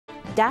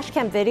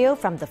Dashcam video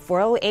from the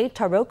 408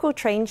 Taroko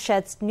train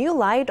sheds new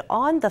light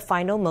on the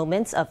final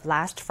moments of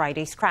last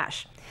Friday's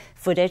crash.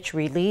 Footage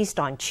released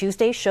on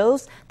Tuesday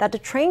shows that the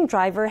train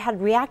driver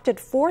had reacted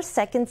 4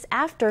 seconds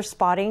after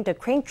spotting the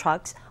crane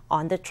trucks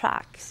on the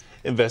tracks.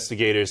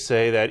 Investigators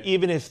say that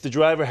even if the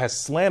driver has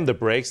slammed the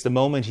brakes the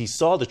moment he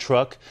saw the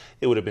truck,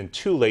 it would have been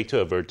too late to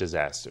avert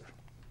disaster.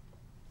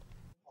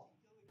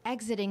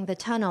 Exiting the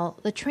tunnel,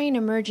 the train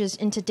emerges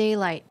into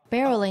daylight,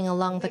 barreling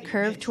along the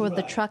curve toward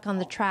the truck on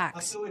the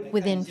tracks.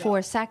 Within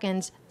 4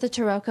 seconds, the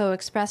Taroko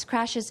Express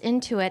crashes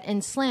into it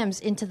and slams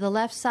into the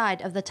left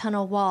side of the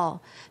tunnel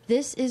wall.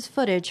 This is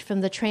footage from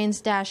the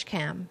train's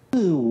dashcam.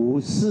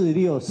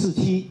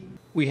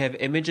 We have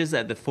images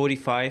at the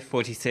 45,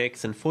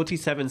 46, and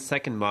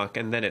 47-second mark,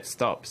 and then it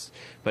stops.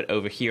 But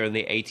over here on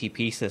the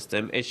ATP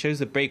system, it shows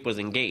the brake was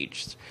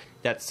engaged.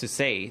 That's to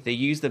say, they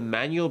used the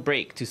manual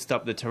brake to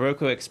stop the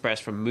Taroko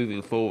Express from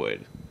moving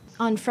forward.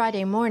 On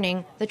Friday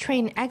morning, the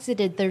train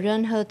exited the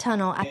Renhe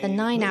tunnel at the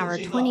 9-hour,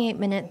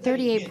 28-minute,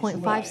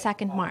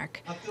 38.5-second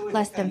mark.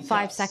 Less than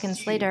 5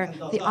 seconds later,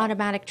 the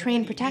automatic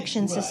train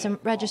protection system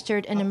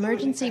registered an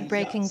emergency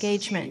brake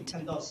engagement.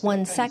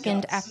 1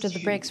 second after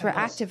the brakes were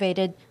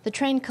activated, the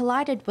train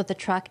collided with the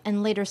truck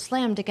and later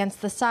slammed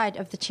against the side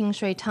of the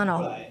Qingshui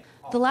tunnel.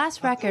 The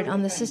last record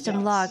on the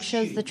system log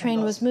shows the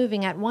train was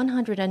moving at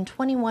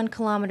 121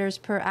 kilometers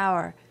per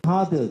hour.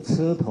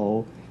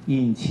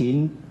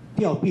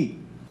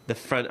 The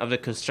front of the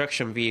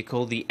construction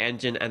vehicle, the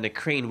engine, and the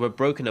crane were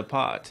broken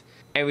apart.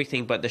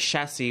 Everything but the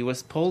chassis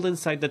was pulled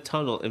inside the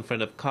tunnel in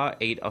front of car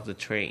 8 of the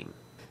train.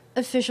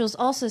 Officials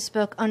also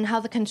spoke on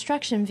how the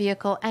construction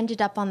vehicle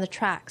ended up on the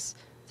tracks.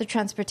 The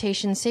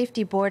Transportation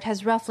Safety Board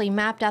has roughly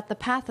mapped out the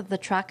path of the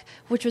truck,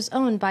 which was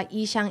owned by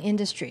Yixiang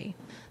Industry.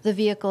 The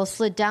vehicle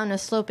slid down a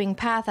sloping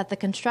path at the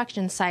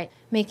construction site,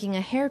 making a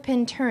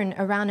hairpin turn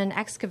around an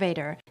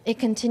excavator. It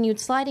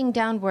continued sliding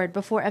downward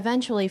before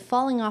eventually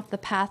falling off the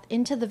path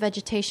into the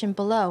vegetation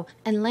below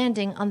and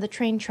landing on the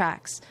train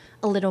tracks.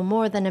 A little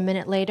more than a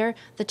minute later,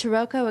 the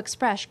Taroko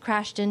Express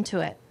crashed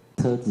into it.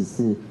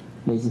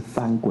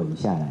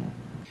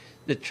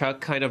 The truck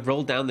kind of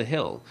rolled down the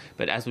hill,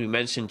 but as we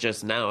mentioned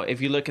just now,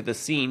 if you look at the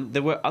scene,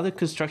 there were other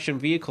construction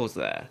vehicles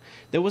there.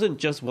 There wasn't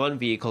just one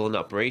vehicle in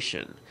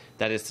operation.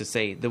 That is to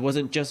say, there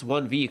wasn't just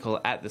one vehicle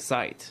at the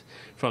site.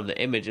 From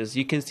the images,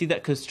 you can see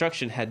that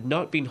construction had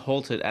not been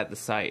halted at the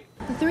site.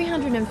 The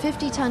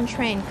 350-ton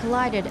train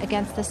collided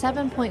against the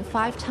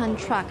 7.5-ton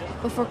truck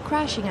before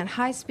crashing at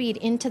high speed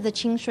into the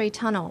Qingshui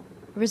tunnel,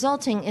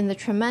 resulting in the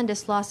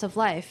tremendous loss of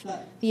life.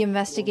 The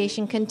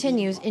investigation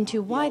continues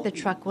into why the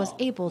truck was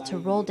able to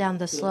roll down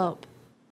the slope.